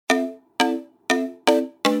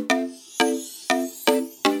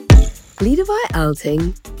Liedewij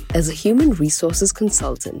Alting is a human resources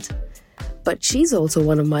consultant, but she's also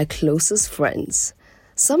one of my closest friends.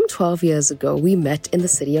 Some 12 years ago, we met in the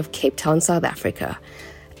city of Cape Town, South Africa,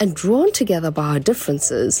 and drawn together by our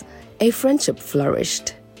differences, a friendship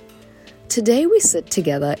flourished. Today, we sit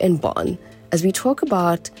together in Bonn as we talk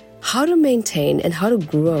about how to maintain and how to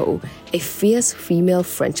grow a fierce female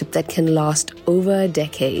friendship that can last over a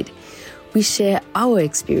decade. We share our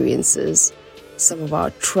experiences, some of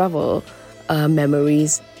our travel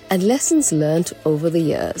memories, and lessons learned over the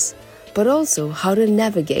years, but also how to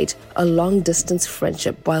navigate a long-distance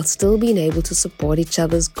friendship while still being able to support each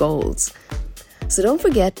other's goals. So don't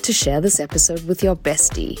forget to share this episode with your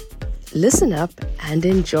bestie. Listen up and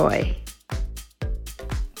enjoy.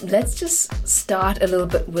 Let's just start a little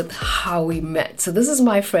bit with how we met. So this is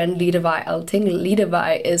my friend Liedewij Alting.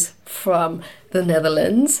 Liedewij is from the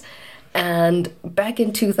Netherlands. And back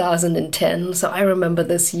in 2010, so I remember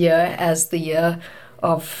this year as the year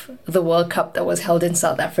of the World Cup that was held in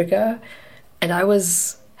South Africa. And I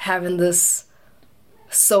was having this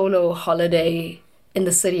solo holiday in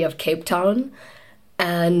the city of Cape Town.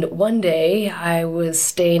 And one day I was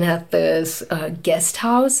staying at this guest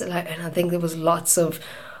house, and I think there was lots of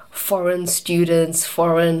foreign students,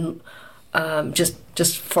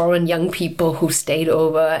 just foreign young people who stayed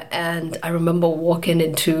over. And I remember walking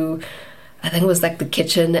into, I think it was like the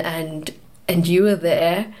kitchen, and you were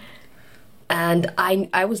there. And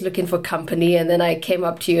I was looking for company, and then I came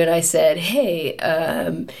up to you and I said, hey,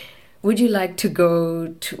 would you like to go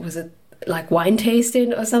to, was it like wine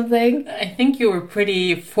tasting or something? I think you were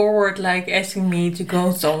pretty forward, like asking me to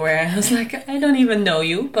go somewhere. I was like, I don't even know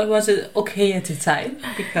you, but was it okay at the time?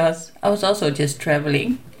 Because I was also just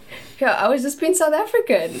traveling. Yeah, I was just being South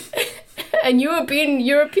African. And you were being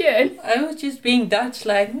European. I was just being Dutch,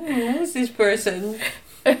 like, who's this person?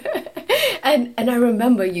 and I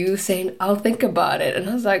remember you saying, I'll think about it. And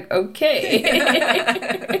I was like, okay.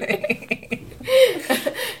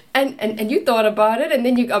 And you thought about it, and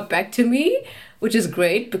then you got back to me, which is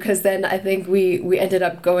great, because then I think we ended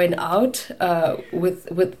up going out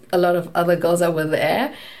with a lot of other girls that were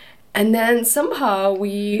there. And then somehow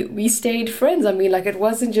we stayed friends. I mean, like, it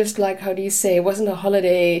wasn't just like, how do you say, it wasn't a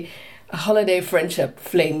holiday friendship,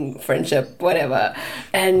 fling friendship, whatever.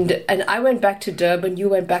 And I went back to Durban, you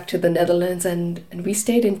went back to the Netherlands, and we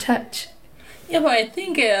stayed in touch. Yeah, but I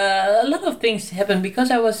think a lot of things happened because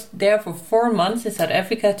I was there for 4 months in South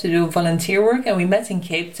Africa to do volunteer work, and we met in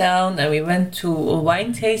Cape Town and we went to a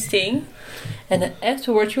wine tasting. And then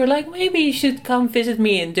afterwards you were like, maybe you should come visit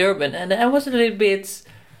me in Durban. And I was a little bit,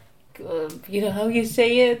 you know how you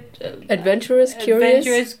say it? Adventurous,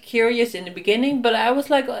 curious in the beginning. But I was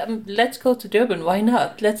like, let's go to Durban, why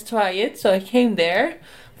not? Let's try it. So I came there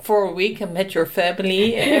for a week and met your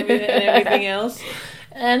family and everything else.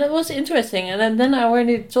 And it was interesting. And then I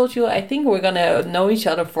already told you, I think we're going to know each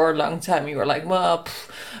other for a long time. You were like, well,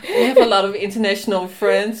 we have a lot of international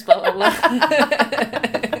friends, blah, blah, blah.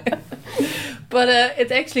 But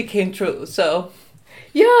it actually came true, so...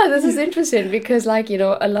 Yeah, this is interesting because, like, you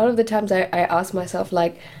know, a lot of the times I ask myself,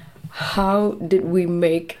 like, how did we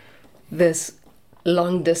make this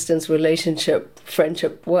long-distance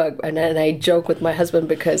friendship work? And I joke with my husband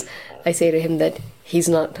because I say to him that he's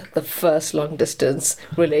not the first long-distance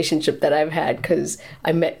relationship that I've had, because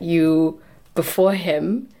I met you before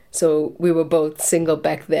him. So we were both single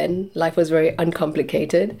back then. Life was very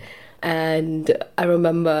uncomplicated. And I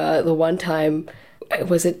remember the one time, I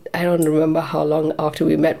don't remember how long after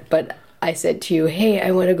we met, but I said to you, hey,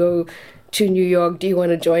 I want to go to New York. Do you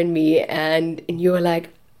want to join me? And you were like,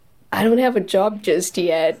 I don't have a job just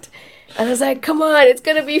yet. And I was like, come on, it's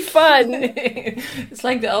going to be fun. It's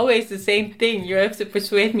like always the same thing. You have to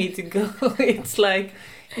persuade me to go. It's like,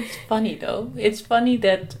 it's funny though. It's funny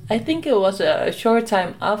that I think it was a short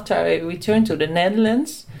time after I returned to the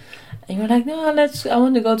Netherlands. And you were like, no, I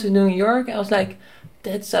want to go to New York. I was like,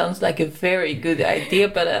 that sounds like a very good idea,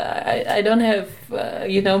 but I don't have, I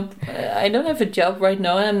don't have a job right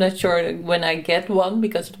now. I'm not sure when I get one,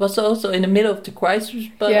 because it was also in the middle of the crisis,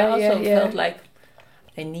 but I also felt like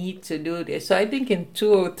I need to do this. So I think in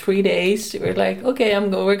 2 or 3 days, we're like, okay,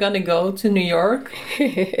 we're going to go to New York.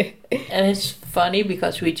 And it's funny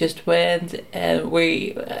because we just went and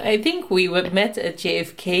I think we met at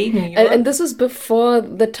JFK, New York. And this was before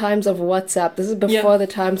the times of WhatsApp. This is before the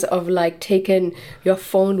times of like taking your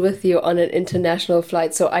phone with you on an international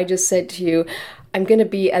flight. So I just said to you, I'm going to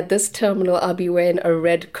be at this terminal. I'll be wearing a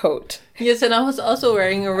red coat. Yes, and I was also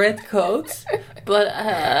wearing a red coat. But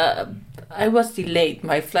I was delayed.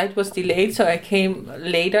 My flight was delayed, so I came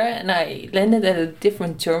later and I landed at a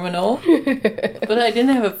different terminal. But I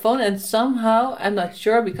didn't have a phone, and somehow, I'm not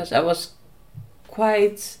sure, because I was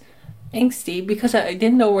quite angsty because I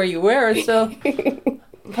didn't know where you were. So,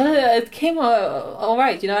 but it came all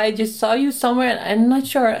right. I just saw you somewhere, and I'm not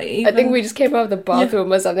sure. I think we just came out of the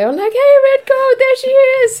bathroom or something. I'm like, hey, Red Coat, there she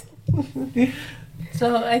is.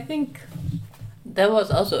 So I think that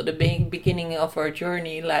was also the beginning of our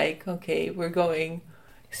journey. Like, okay, we're going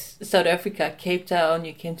South Africa, Cape Town.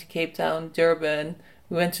 You came to Cape Town, Durban.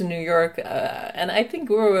 We went to New York. And I think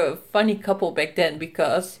we were a funny couple back then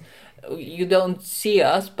because you don't see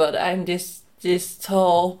us, but I'm this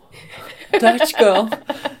tall Dutch girl.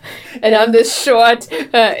 And I'm this short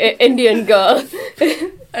Indian girl.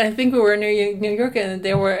 I think we were in New York and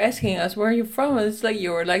they were asking us, where are you from? And it's like,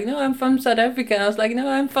 you were like, no, I'm from South Africa. And I was like, no,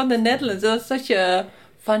 I'm from the Netherlands. It was such a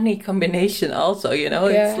funny combination also, Yeah,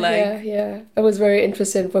 it's like... Yeah. It was very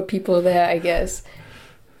interesting for people there, I guess.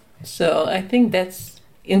 So I think that's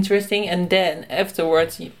interesting. And then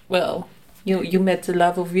afterwards, you met the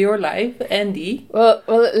love of your life, Andy. Well,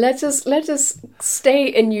 let's just stay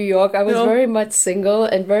in New York. I was very much single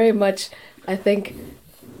and very much, I think,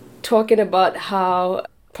 talking about how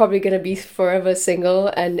probably gonna be forever single,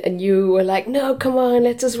 and you were like, no, come on,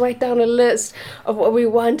 let's just write down a list of what we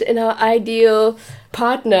want in our ideal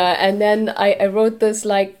partner. And then I wrote this,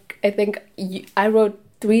 like, I think I wrote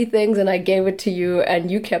 3 things and I gave it to you and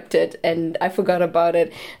you kept it and I forgot about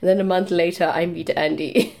it. And then a month later I meet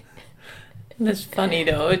Andy. That's funny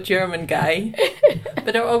though, a German guy.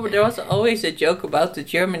 But there was always a joke about the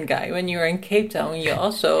German guy. When you were in Cape Town,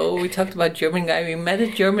 we talked about German guy. We met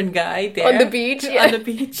a German guy there. On the beach? Yeah. On the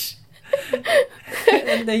beach.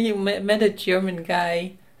 And then you met a German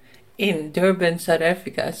guy in Durban, South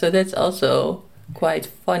Africa. So that's also quite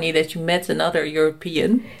funny that you met another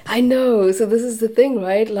European. I know. So this is the thing,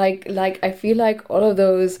 right? Like I feel like all of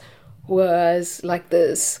those was like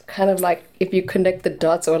this kind of like, if you connect the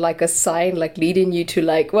dots, or like a sign like leading you to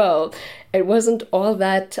like, well, it wasn't all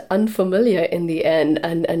that unfamiliar in the end.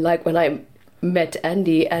 And like when I met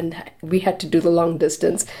Andy and we had to do the long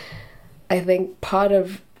distance, I think part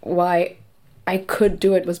of why I could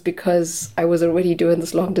do it was because I was already doing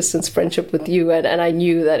this long distance friendship with you, and I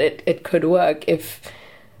knew that it could work if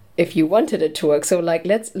you wanted it to work. So like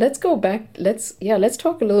let's go back, let's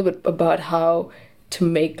talk a little bit about how to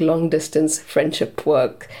make long distance friendship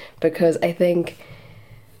work, because I think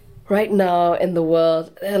right now in the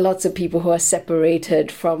world there are lots of people who are separated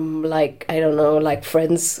from, like, I don't know, like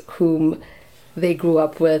friends whom they grew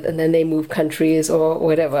up with and then they move countries or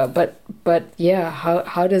whatever. But yeah,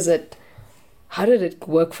 how did it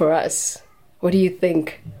work for us? What do you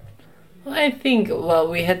think? I think,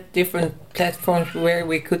 we had different platforms where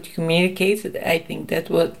we could communicate. I think that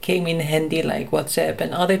what came in handy, like WhatsApp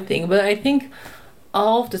and other things. But I think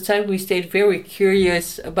all of the time we stayed very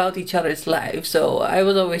curious about each other's lives. So I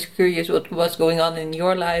was always curious what was going on in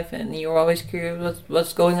your life, and you were always curious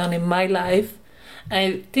what's going on in my life.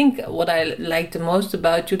 I think what I liked the most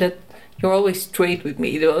about you, that you're always straight with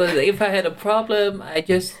me. If I had a problem, I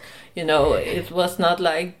just, it was not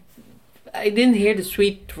like, I didn't hear the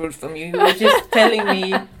sweet truth from you. You were just telling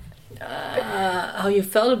me how you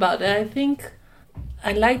felt about it. I think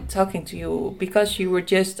I liked talking to you because you were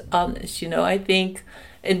just honest. I think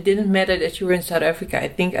it didn't matter that you were in South Africa. I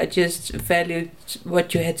think I just valued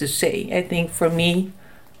what you had to say. I think for me,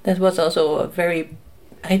 that was also a very,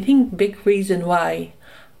 I think, big reason why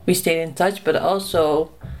we stayed in touch, but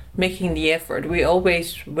also making the effort. We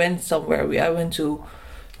always went somewhere. I went to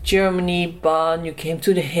Germany, Bonn, you came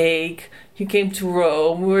to The Hague, you came to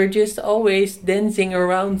Rome. We were just always dancing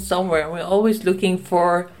around somewhere. We're always looking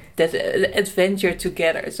for that adventure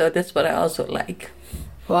together. So that's what I also like.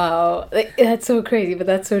 Wow, that's so crazy, but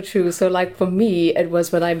that's so true. So like for me, it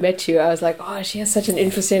was when I met you, I was like, oh, she has such an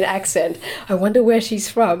interesting accent. I wonder where she's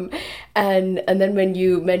from. And then when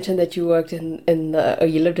you mentioned that you worked or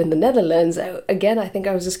you lived in the Netherlands, I think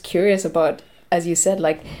I was just curious about, as you said,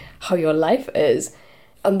 like how your life is.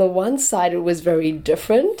 On the one side, it was very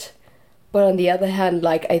different, but on the other hand,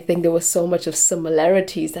 like I think there was so much of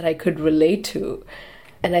similarities that I could relate to.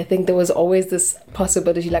 And I think there was always this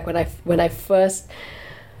possibility, like when I first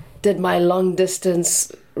did my long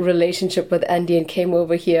distance relationship with Andy and came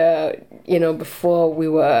over here, while we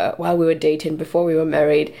were dating, before we were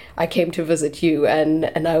married, I came to visit you,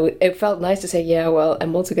 and it felt nice to say, yeah, well,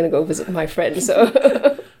 I'm also going to go visit my friend.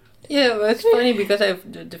 So yeah, well, it's funny because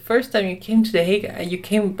the first time you came to The Hague, you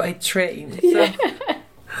came by train. So yeah.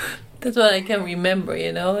 That's what I can remember,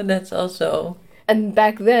 and that's also And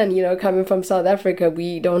back then, coming from South Africa,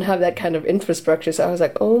 we don't have that kind of infrastructure. So I was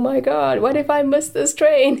like, oh my God, what if I miss this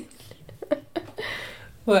train?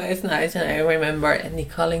 Well, it's nice, and I remember Andy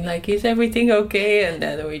calling like, "Is everything okay?" And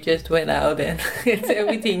then we just went out, and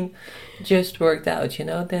everything just worked out.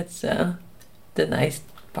 That's the nice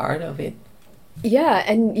part of it. Yeah,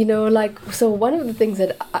 and so one of the things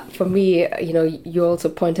that for me, you also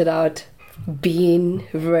pointed out being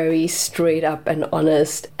very straight up and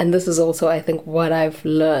honest, and this is also, I think, what I've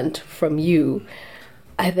learned from you.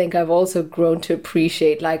 I think I've also grown to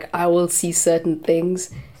appreciate, like, I will see certain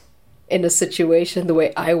things in a situation the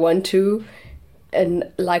way I want to.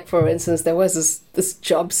 And like, for instance, there was this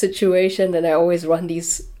job situation, and I always run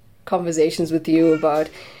these conversations with you about,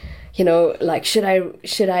 like, should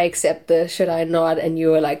I accept this? Should I not? And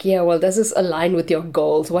you were like, yeah, well, does this align with your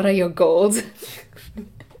goals? What are your goals?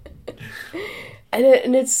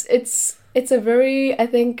 and it's a very, I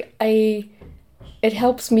think it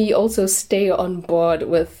helps me also stay on board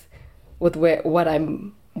with what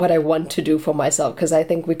I want to do for myself, because I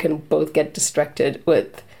think we can both get distracted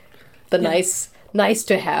with the nice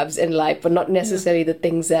to haves in life, but not necessarily the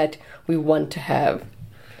things that we want to have.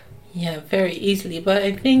 Yeah, very easily. But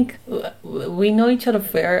I think we know each other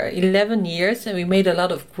for 11 years, and we made a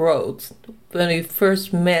lot of growth. When we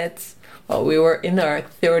first met, well, we were in our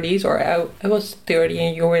 30s, or I was 30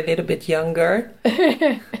 and you were a little bit younger.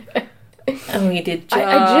 And we did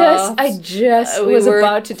jobs. I just was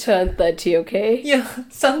about to turn 30, okay? Yeah,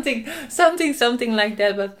 something like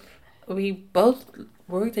that. But we both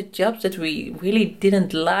worked at jobs that we really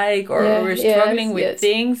didn't like, or were struggling with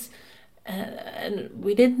things. And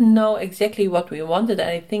we didn't know exactly what we wanted. And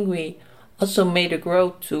I think we also made a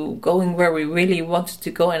growth to going where we really wanted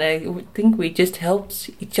to go. And I think we just helped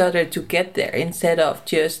each other to get there, instead of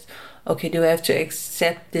just, okay, do I have to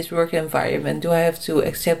accept this work environment? Do I have to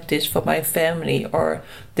accept this for my family or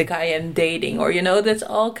the guy I'm dating? Or, that's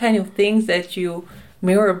all kind of things that you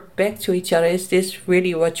mirror back to each other. Is this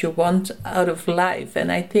really what you want out of life?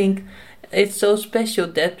 And I think it's so special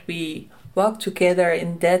that we walk together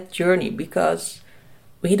in that journey, because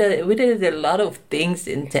we did a lot of things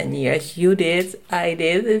in 10 years. You did, I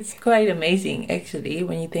did. It's quite amazing, actually,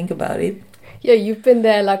 when you think about it. Yeah, you've been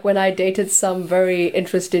there, like, when I dated some very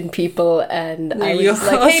interesting people, and I was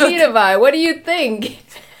like, hey, Niederweil, what do you think?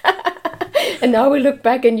 And now we look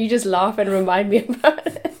back and you just laugh and remind me about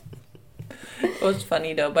it. It was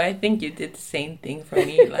funny, though, but I think you did the same thing for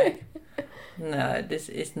me, like, no, this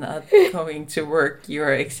is not going to work.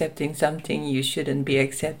 You're accepting something you shouldn't be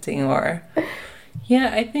accepting, or...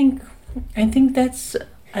 Yeah, I think that's...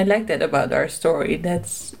 I like that about our story.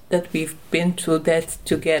 That we've been through that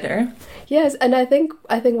together. Yes, and I think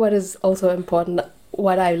what is also important,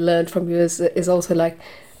 what I learned from you is also, like,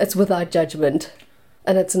 it's without judgment.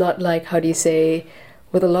 And it's not like, how do you say,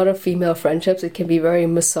 with a lot of female friendships, it can be very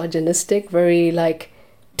misogynistic, very, like,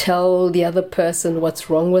 tell the other person what's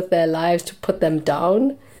wrong with their lives to put them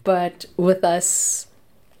down. But with us,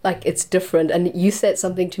 like, it's different. And you said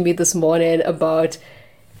something to me this morning about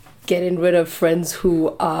getting rid of friends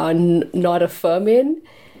who are not affirming.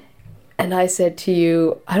 And I said to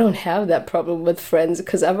you, I don't have that problem with friends,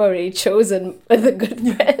 because I've already chosen the good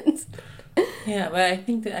friends. Yeah, but I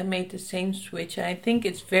think that I made the same switch. I think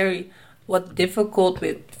it's very difficult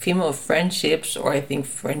with female friendships, or I think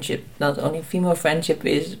friendship, not only female friendship,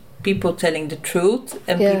 is people telling the truth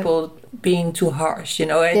and people being too harsh.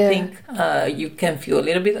 I think you can feel a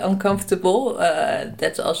little bit uncomfortable.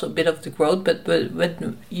 That's also a bit of the growth. But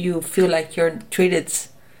when you feel like you're treated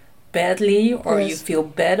badly, or you feel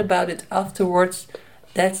bad about it afterwards,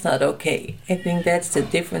 that's not okay. I think that's the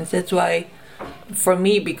difference. That's why, for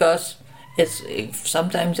me, because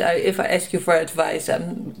sometimes if I ask you for advice,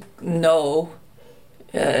 no,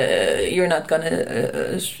 you're not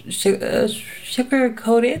gonna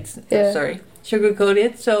sugarcoat it. Sugarcoat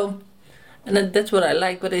it. So, and that's what I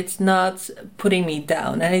like, but it's not putting me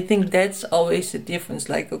down. And I think that's always the difference.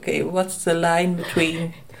 Like, okay, what's the line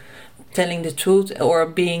between telling the truth or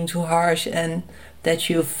being too harsh, and that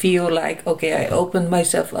you feel like, okay, I opened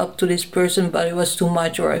myself up to this person, but it was too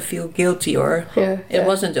much, or I feel guilty, or it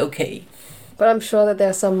wasn't okay. But I'm sure that there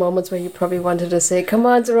are some moments where you probably wanted to say, come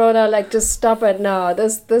on, Sirona, like, just stop it now.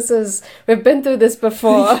 This is, we've been through this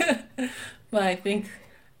before. Well, I think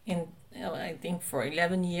for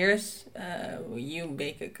 11 years, you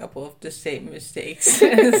make a couple of the same mistakes.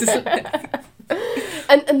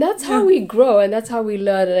 And that's how we grow, and that's how we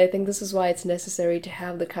learn. And I think this is why it's necessary to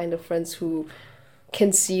have the kind of friends who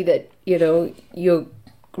can see that, you're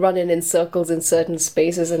running in circles in certain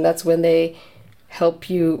spaces, and that's when they help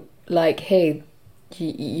you, like, hey,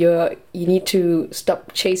 you need to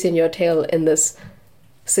stop chasing your tail in this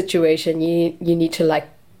situation. You need to like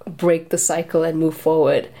break the cycle and move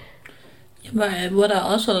forward. But what I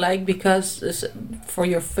also like, because for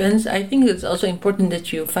your friends, I think it's also important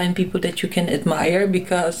that you find people that you can admire,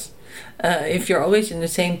 because if you're always in the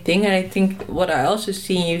same thing, and I think what I also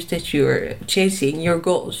see in you is that you're chasing your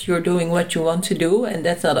goals, you're doing what you want to do, and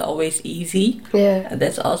that's not always easy. Yeah. And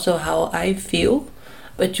that's also how I feel,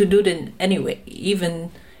 but you do it anyway,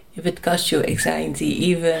 even if it costs you anxiety,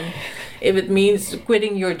 even if it means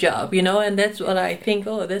quitting your job, and that's what I think,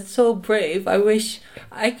 oh, that's so brave. I wish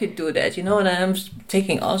I could do that, and I'm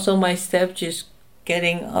taking also my step, just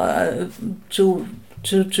getting to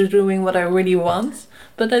doing what I really want.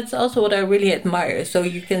 But that's also what I really admire. So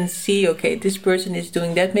you can see, okay, this person is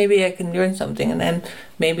doing that. Maybe I can learn something. And then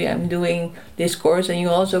maybe I'm doing this course and you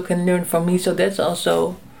also can learn from me. So that's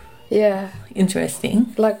also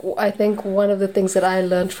interesting. Like, I think one of the things that I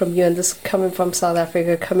learned from you, and this coming from South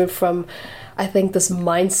Africa, coming from, I think, this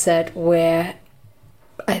mindset where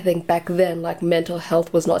I think back then, like, mental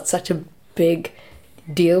health was not such a big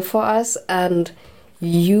deal for us. And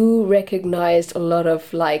you recognized a lot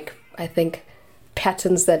of, like, I think,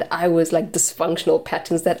 patterns that I was like dysfunctional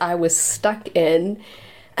patterns that I was stuck in.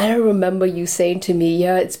 And I remember you saying to me,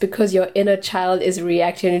 it's because your inner child is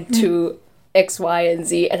reacting to X, Y, and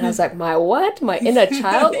Z. And I was like, my what? My inner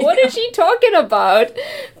child? What is she talking about?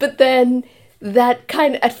 But then that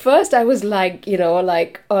kind of, at first I was like,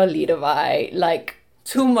 like, oh, Levi, like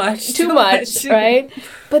too much, right?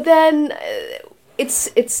 But then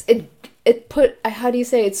it put, how do you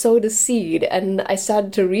say, it sowed a seed, and I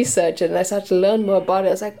started to research it and I started to learn more about it.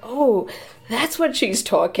 I was like, oh, that's what she's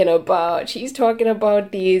talking about. She's talking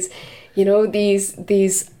about these,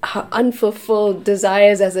 these unfulfilled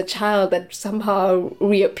desires as a child that somehow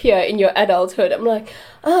reappear in your adulthood. I'm like,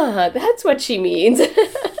 that's what she means.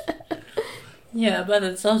 Yeah, but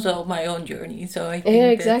it's also my own journey, so I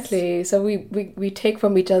think exactly. So we take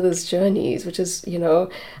from each other's journeys, which is,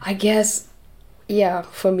 I guess,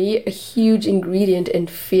 for me, a huge ingredient in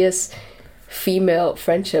fierce female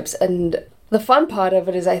friendships. And the fun part of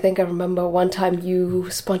it is, I think I remember one time you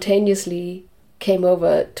spontaneously came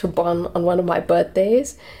over to Bonn on one of my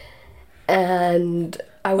birthdays, and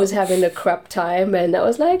I was having a crap time, and I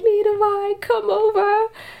was like, Levi, come over.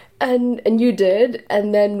 And you did,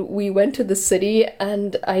 and then we went to the city,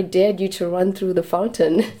 and I dared you to run through the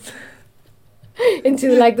fountain.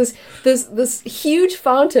 Into like this huge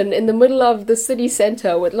fountain in the middle of the city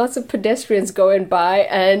center with lots of pedestrians going by,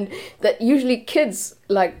 and that usually kids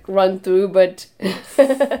like run through, but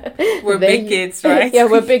we're big kids, right? Yeah,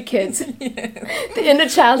 we're big kids. The inner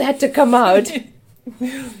child had to come out.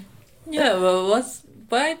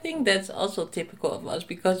 But I think that's also typical of us,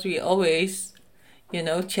 because we always,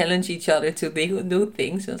 challenge each other to do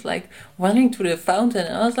things. It's like running through the fountain,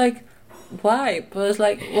 and I was like, why? But it's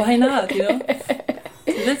like, why not,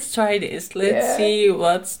 Let's try this. Let's see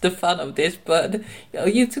what's the fun of this. But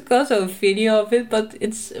you took also a video of it, but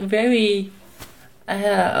it's very...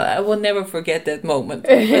 I will never forget that moment.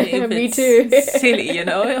 Me too. Silly, it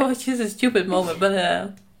was just a stupid moment. But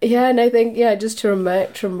and I think just to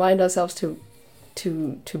remind ourselves to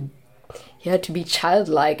be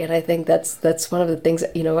childlike, and I think that's one of the things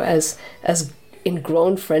that, as in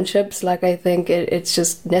grown friendships, like, I think it's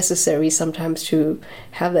just necessary sometimes to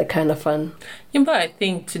have that kind of fun. Yeah, but I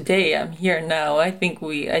think today I'm here now. I think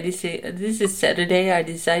this is Saturday. I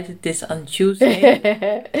decided this on Tuesday.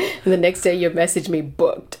 And the next day you messaged me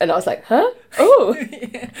booked, and I was like, huh? Oh.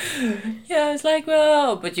 Yeah, it's like,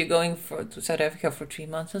 well, but you're going to South Africa for 3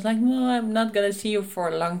 months. I was like, no, I'm not gonna see you for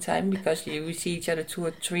a long time, because we see each other 2 or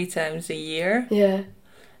 3 times a year. Yeah.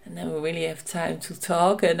 And then we really have time to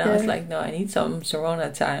talk. And I was like, no, I need some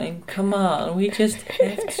Sharona time. Come on, we just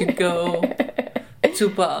have to go to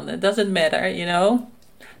Bonn. It doesn't matter,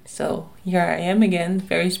 So here I am again,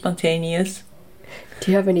 very spontaneous. Do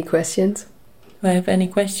you have any questions? Do I have any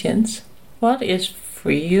questions? What is for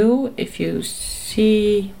you, if you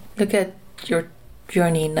look at your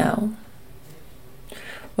journey now,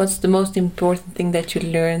 what's the most important thing that you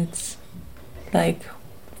learned? Like,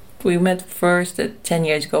 we met first 10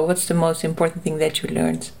 years ago. What's the most important thing that you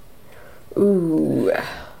learned? Ooh.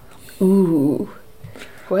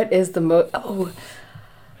 What is the most...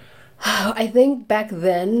 I think back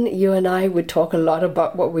then you and I would talk a lot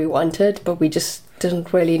about what we wanted, but we just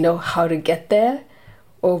didn't really know how to get there.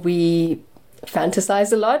 Or we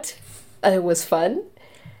fantasized a lot, and it was fun.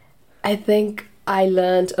 I think I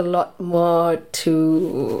learned a lot more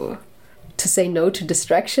to say no to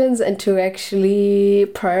distractions and to actually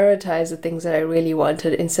prioritize the things that I really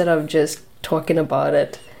wanted, instead of just talking about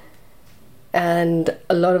it. And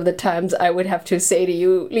a lot of the times I would have to say to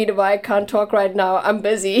you, Leader, I can't talk right now. I'm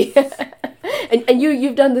busy. and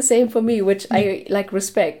you've done the same for me, which I like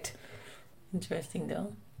respect. Interesting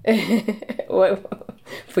though.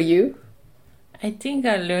 For you? I think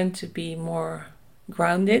I learned to be more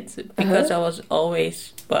grounded because I was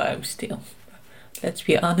always, well, I'm still, let's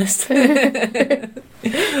be honest.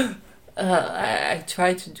 I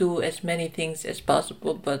try to do as many things as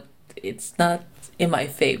possible, but it's not in my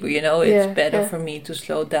favor, you know. It's better for me to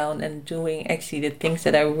slow down and doing actually the things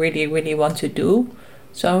that I really, really want to do.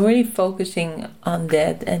 So I'm really focusing on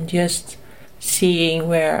that and just seeing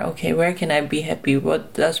where can I be happy?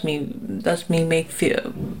 What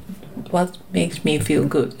makes me feel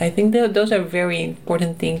good? I think those are very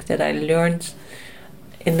important things that I learned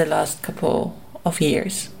in the last couple of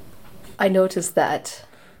years. I noticed that.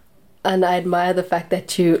 And I admire the fact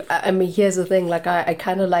that I mean, here's the thing, like I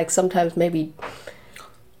kind of like sometimes maybe,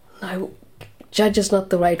 judge is not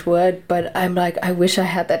the right word, but I'm like, I wish I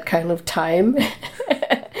had that kind of time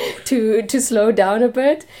to slow down a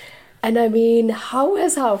bit. And I mean, how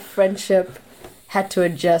has our friendship had to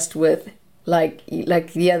adjust with, like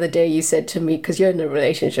the other day you said to me, because you're in a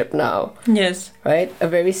relationship now. Yes. Right? A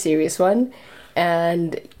very serious one.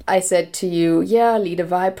 And I said to you, yeah, Leader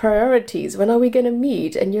Vi, priorities. When are we going to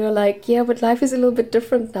meet? And you're like, yeah, but life is a little bit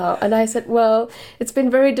different now. And I said, well, it's been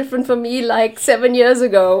very different for me like 7 years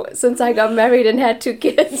ago since I got married and had 2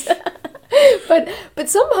 kids. but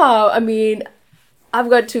somehow, I mean, I've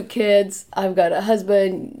got 2 kids. I've got a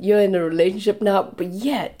husband. You're in a relationship now. But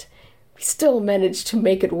yet, we still managed to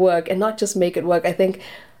make it work. And not just make it work. I think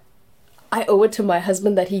I owe it to my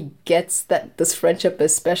husband that he gets that this friendship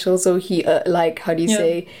is special. So he, like, how do you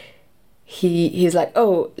say? He's like,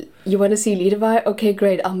 oh, you want to see Leader Vi? Okay,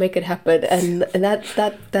 great, I'll make it happen. And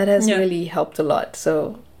that has really helped a lot.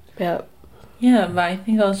 So, yeah. Yeah, but I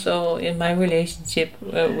think also in my relationship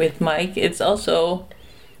with Mike, it's also,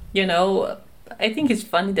 you know, I think it's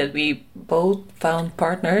funny that we both found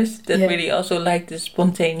partners that really also like the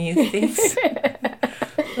spontaneous things.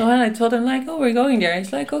 So when I told him, like, oh, we're going there,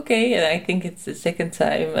 he's like, okay. And I think it's the second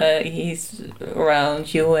time he's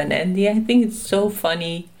around you and Andy. I think it's so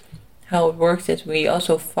funny how it works that we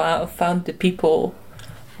also found the people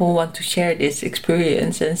who want to share this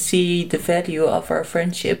experience and see the value of our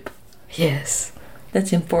friendship. Yes.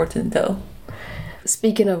 That's important, though.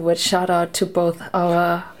 Speaking of which, shout out to both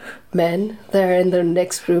our men. They're in the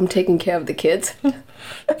next room taking care of the kids.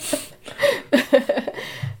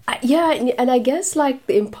 Yeah, and I guess like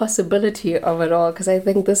the impossibility of it all, because I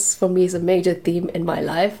think this for me is a major theme in my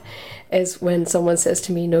life, is when someone says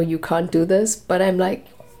to me, no, you can't do this, but I'm like,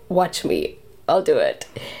 watch me, I'll do it.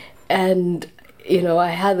 And, you know, I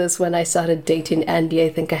had this when I started dating Andy. I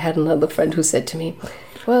think I had another friend who said to me,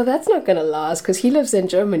 well, that's not going to last because he lives in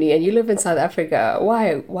Germany and you live in South Africa.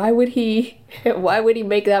 Why would he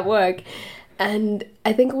make that work? And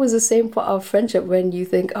I think it was the same for our friendship when you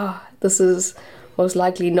think, oh, this is most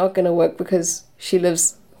likely not going to work because she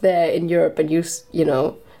lives there in Europe and you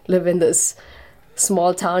know, live in this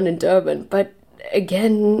small town in Durban. But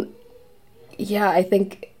again, yeah, I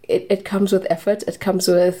think it comes with effort. It comes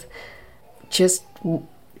with just,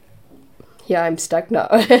 yeah, I'm stuck now.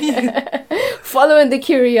 Following the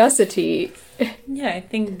curiosity. Yeah, I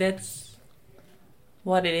think that's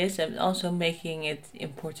what it is, and also making it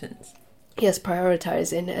important. Yes,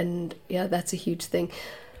 prioritizing, and yeah, that's a huge thing.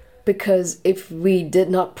 Because if we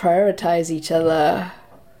did not prioritize each other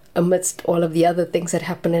amidst all of the other things that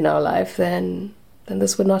happen in our life, then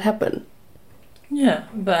this would not happen. Yeah,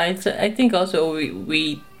 but I think also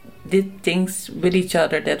we did things with each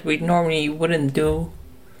other that we normally wouldn't do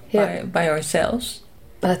by ourselves.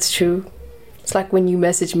 That's true. It's like when you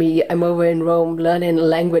message me, I'm over in Rome learning a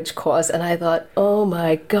language course, and I thought, oh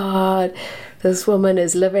my God, this woman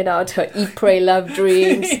is living out her eat, pray, love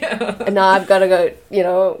dreams. And now I've got to go, you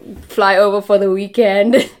know, fly over for the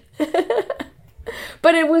weekend.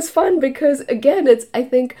 But it was fun because, again, I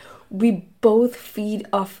think we both feed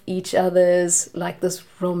off each other's, like, this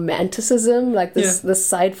romanticism, like this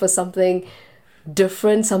side for something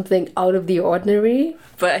different, something out of the ordinary.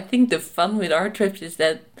 But I think the fun with our trips is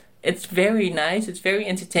that it's very nice, it's very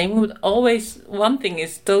entertaining, but always one thing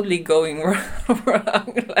is totally going wrong.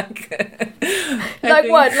 Like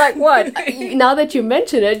what? Now that you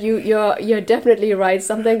mention it, you're definitely right.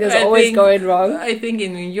 Something is always going wrong. I think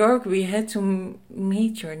in New York we had to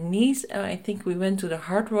meet your niece, and I think we went to the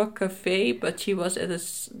Hard Rock Cafe, but she was at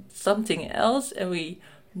something else, and we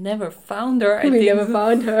never found her. We never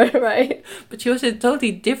found her, right? But she was at a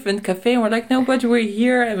totally different cafe, and we're like, no, but we're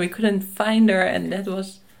here, and we couldn't find her, and that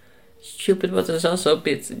was stupid. But it was also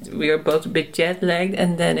we were both a bit jet lagged.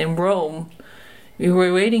 And then in Rome, We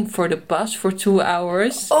were waiting for the bus for 2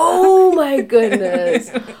 hours. Oh my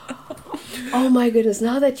goodness. Oh my goodness,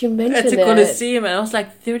 now that you mention at the it. Colosseum, and it was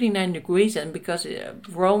like 39 degrees, and because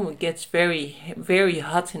Rome gets very, very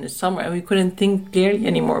hot in the summer, and we couldn't think clearly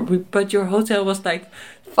anymore. But your hotel was like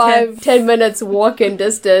 10 minutes walk-in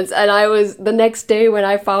distance, and I was, the next day when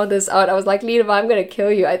I found this out, I was like, Liedewij, I'm gonna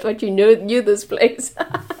kill you. I thought you knew this place.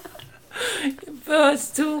 But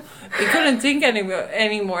still, we couldn't think anymore.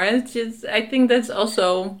 And it's just, I think that's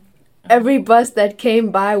also... Every bus that came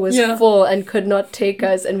by was full and could not take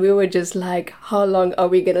us, and we were just like, how long are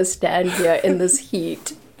we gonna stand here in this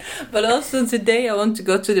heat? But also today I want to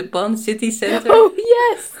go to the Bonn city center. Oh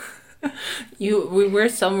yes. We were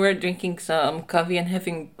somewhere drinking some coffee and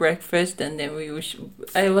having breakfast, and then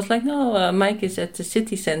I was like, no, Mike is at the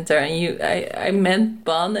city center, and I meant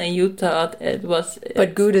Bonn, and you thought it was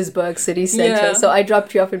Bad Godesberg city center. Yeah. So I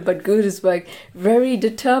dropped you off in Bad Godesberg, very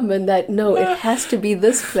determined that no, it has to be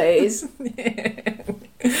this place.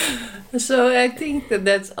 So I think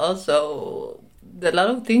that's also, a lot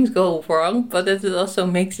of things go wrong, but it also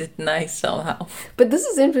makes it nice somehow. But this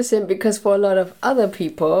is interesting because for a lot of other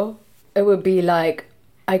people, it would be like,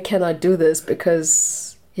 I cannot do this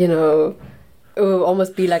because, it will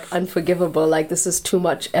almost be like unforgivable. Like, this is too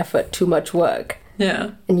much effort, too much work.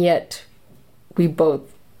 Yeah. And yet we both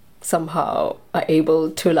somehow are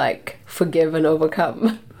able to like forgive and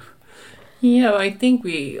overcome. Yeah, I think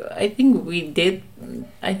we did.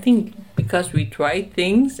 I think because we tried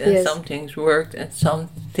things and Yes. some things worked and some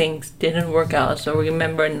things didn't work out. So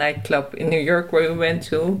remember a nightclub in New York where we went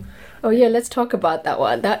to? Oh yeah, let's talk about that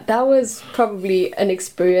one. That was probably an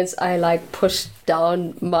experience I like pushed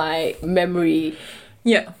down my memory.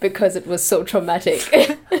 Yeah. Because it was so traumatic.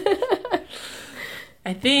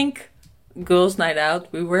 I think girls' night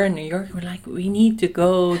out, we were in New York. We're like, we need to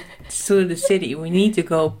go to the city. We need to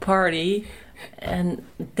go party and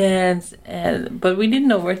dance. But we didn't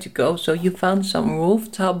know where to go. So you found some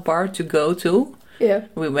rooftop bar to go to. Yeah.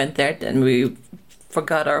 We went there, then we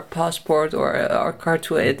forgot our passport or our card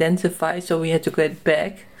to identify, so we had to get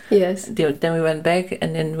back. Yes. Then we went back,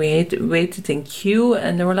 and then we waited in queue,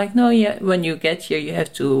 and they were like, no, yeah, when you get here, you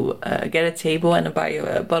have to get a table and buy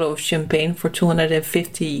a bottle of champagne for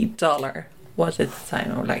 $250 was at the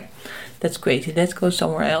time. We're like, that's crazy, let's go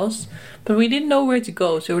somewhere else. But we didn't know where to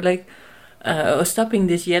go, so we're like, stopping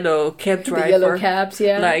this yellow cab driver. The yellow cabs,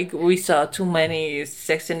 yeah. Like, we saw too many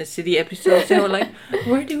Sex and the City episodes, and we're like,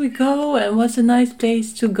 where do we go? And what's a nice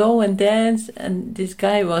place to go and dance? And this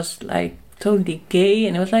guy was like totally gay,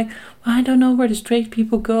 and it was like, well, I don't know where the straight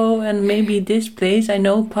people go, and maybe this place, I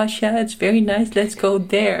know Pasha, it's very nice, let's go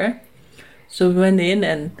there. So we went in,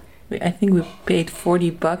 and I think we paid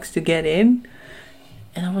 $40 to get in.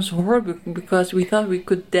 And it was horrible because we thought we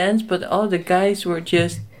could dance, but all the guys were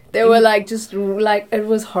just... They were like, just like, it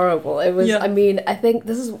was horrible. It was, Yeah. I mean, I think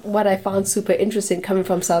this is what I found super interesting coming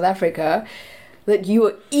from South Africa, that you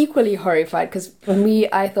were equally horrified. Because for me,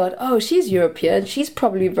 I thought, oh, she's European. She's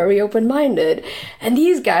probably very open-minded. And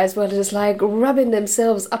these guys were just like rubbing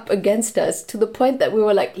themselves up against us to the point that we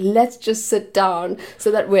were like, let's just sit down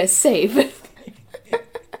so that we're safe.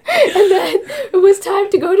 And then it was time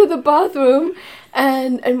to go to the bathroom.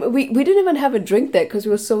 And we didn't even have a drink there because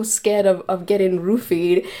we were so scared of getting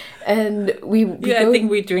roofied. And I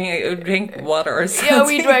think we drink water or something. Yeah,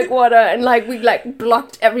 we drank water, and like we like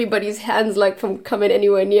blocked everybody's hands like from coming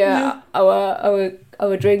anywhere near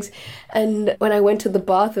our drinks. And when I went to the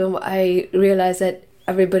bathroom, I realized that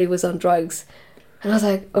everybody was on drugs. And I was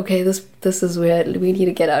like, okay, this is weird. We need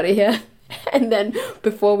to get out of here. And then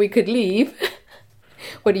before we could leave,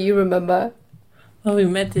 what do you remember? Well, we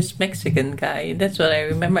met this Mexican guy. That's what I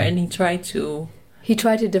remember. And he tried to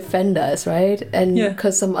defend us, right? And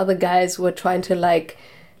because some other guys were trying to like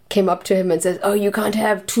came up to him and said, oh, you can't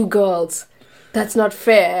have two girls. That's not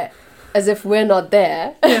fair. As if we're not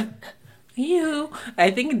there. Yeah. You.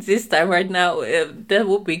 I think this time right now, that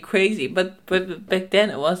would be crazy. But back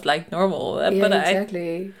then it was like normal. Yeah,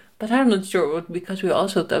 exactly. But I'm not sure, because we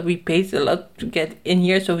also thought we paid a lot to get in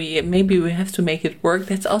here, so maybe we have to make it work.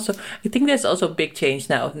 I think that's also a big change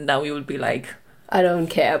now. Now we would be like, I don't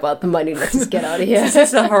care about the money, let's just get out of here. This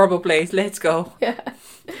is a horrible place, let's go. Yeah.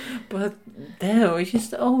 But then we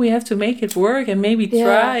just, we have to make it work and maybe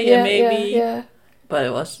try and maybe... Yeah. But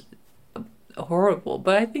it was horrible.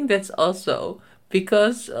 But I think that's also...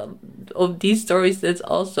 because of these stories, that's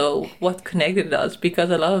also what connected us,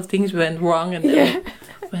 because a lot of things went wrong and then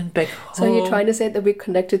went back home. So you're trying to say that we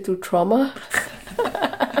connected through trauma?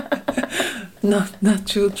 Not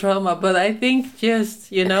through trauma, but I think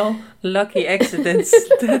just, lucky accidents.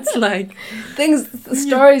 That's like...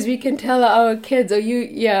 stories we can tell our kids. Or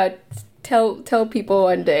tell people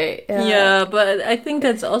one day. Yeah, but I think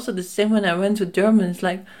that's also the same when I went to Germany. It's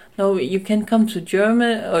like, no, you can come to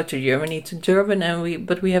Germany,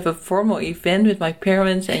 but we have a formal event with my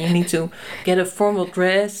parents, and you need to get a formal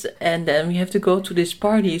dress, and then we have to go to this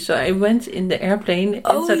party. So I went in the airplane in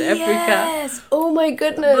South Africa. Yes! Oh my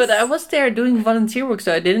goodness! But I was there doing volunteer work,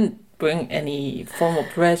 so I didn't bring any formal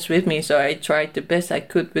dress with me. So I tried the best I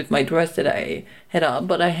could with my dress that I had on,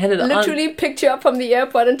 but I had it literally picked you up from the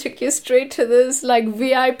airport and took you straight to this like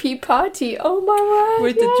VIP party. Oh my word!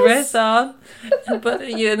 With the dress on. But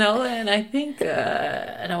and I think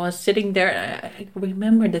and I was sitting there, and I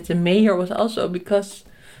remember that the mayor was also, because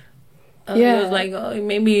he was like, oh,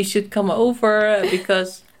 maybe you should come over,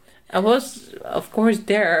 because I was, of course,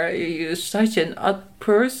 there. You're such an odd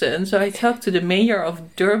person. So I talked to the mayor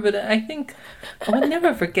of Durban. I think I will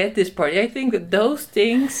never forget this party. I think that those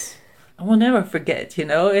things I will never forget.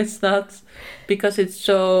 It's not because it's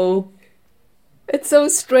so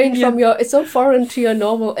strange it's so foreign to your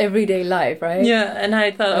normal everyday life, right? Yeah, and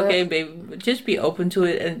I thought, okay, babe, just be open to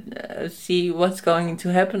it and see what's going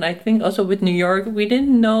to happen. I think also with New York, we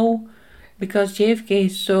didn't know, because JFK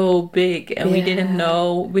is so big, and we didn't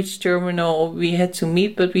know which terminal we had to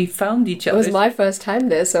meet, but we found each other. It was my first time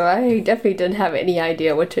there, so I definitely didn't have any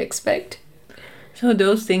idea what to expect. So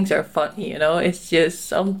those things are funny, It's just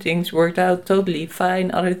some things worked out totally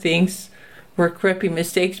fine, other things were crappy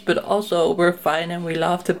mistakes, but also we're fine and we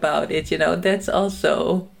laughed about it, That's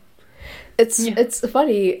also... It's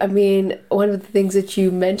funny. I mean, one of the things that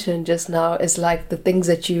you mentioned just now is like the things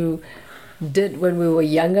that you did when we were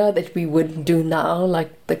younger that we wouldn't do now,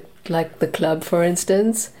 like the club, for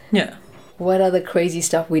instance. Yeah. What other crazy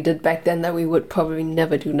stuff we did back then that we would probably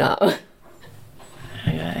never do now?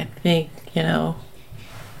 I think,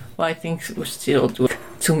 I think we still do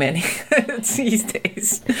too many these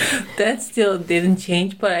days. That still didn't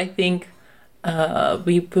change, but I think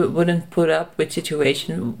we wouldn't put up with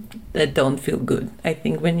situations that don't feel good. I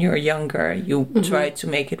think when you're younger, you try to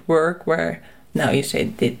make it work, where now you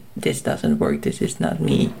say, this doesn't work, this is not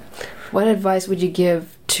me. What advice would you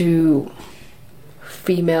give to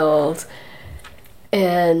females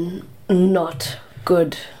and not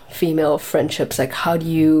good female friendships? Like, how do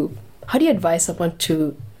you advise someone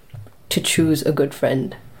to choose a good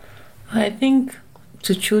friend? I think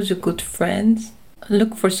to choose a good friend,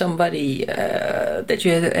 look for somebody that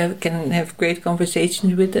you can have great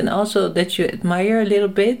conversations with, and also that you admire a little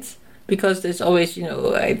bit, because there's always,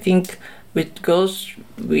 I think with girls,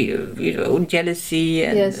 jealousy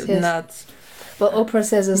and not... Well, Oprah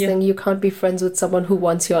says this thing, you can't be friends with someone who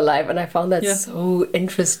wants your life, and I found that so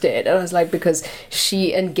interesting. And I was like, because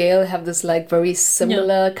she and Gail have this like very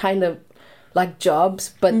similar kind of like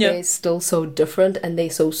jobs, but they're still so different, and they're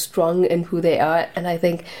so strong in who they are. And I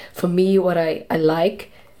think for me, what I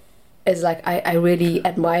like is like I really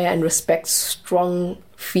admire and respect strong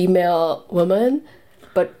female women,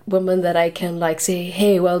 but women that I can like say,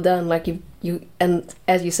 hey, well done, like you and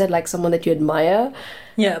as you said, like someone that you admire.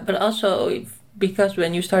 Yeah, but also because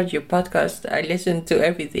when you start your podcast, I listen to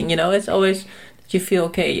everything, it's always you feel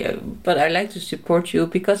okay, but I like to support you,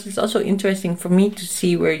 because it's also interesting for me to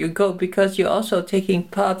see where you go, because you're also taking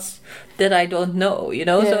paths that I don't know,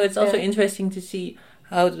 so it's also interesting to see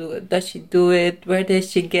how does she do it, where does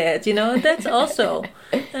she get, that's also,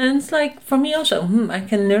 and it's like for me also, I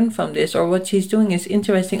can learn from this, or what she's doing is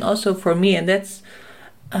interesting also for me, and that's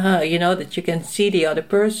that you can see the other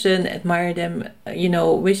person, admire them,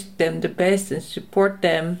 wish them the best and support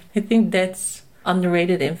them. I think that's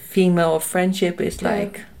underrated in female friendship, is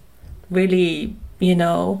like really,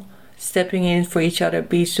 stepping in for each other,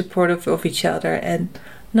 be supportive of each other, and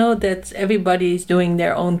know that everybody is doing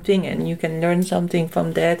their own thing, and you can learn something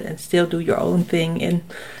from that and still do your own thing. And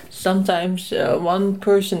sometimes one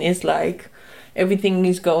person is like everything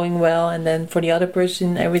is going well, and then for the other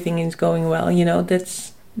person everything is going well,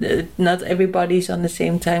 that's not everybody's on the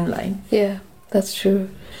same timeline. Yeah, that's true.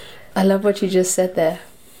 I love what you just said there.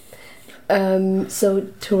 So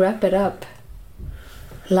to wrap it up,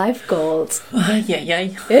 life goals. Yeah.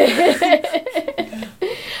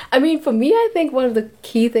 I mean, for me, I think one of the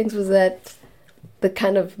key things was that the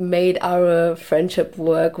kind of made our friendship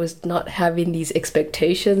work was not having these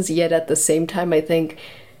expectations, yet at the same time, I think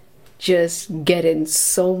just getting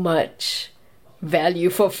so much value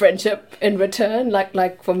for friendship in return.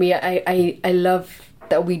 Like for me, I love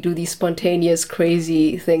that we do these spontaneous,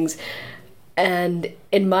 crazy things. And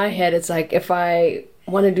in my head, it's like, if I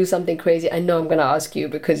want to do something crazy, I know I'm going to ask you,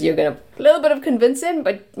 because you're going to a little bit of convincing,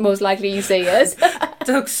 but most likely you say yes.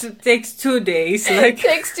 Takes 2 days. Like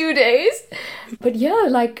takes 2 days. But yeah,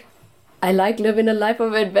 like I like living a life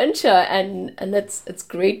of adventure, and it's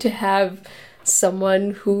great to have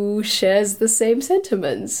someone who shares the same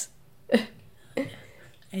sentiments.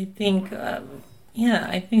 I think,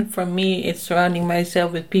 I think for me, it's surrounding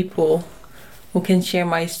myself with people who can share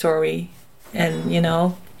my story and,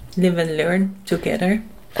 live and learn together.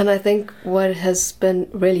 And I think what has been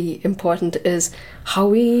really important is how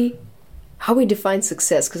we define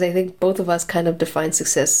success, because I think both of us kind of define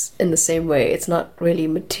success in the same way. It's not really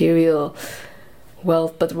material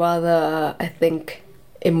wealth, but rather, I think,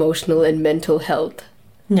 emotional and mental health.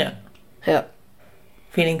 Yeah. Yeah.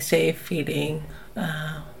 Feeling safe, feeling,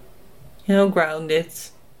 grounded,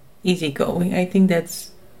 easygoing. I think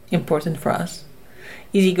that's important for us.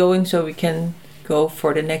 Easygoing so we can go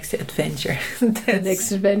for the next adventure. The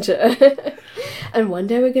next adventure. And one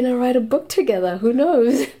day we're going to write a book together. Who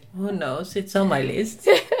knows? Who knows? It's on my list.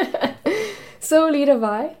 So, Lida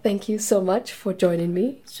Vai, thank you so much for joining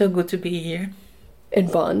me. So good to be here. In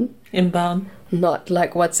Bonn. In Bonn. Not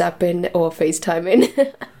like WhatsApping or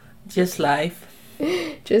FaceTiming. Just live.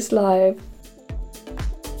 Just live.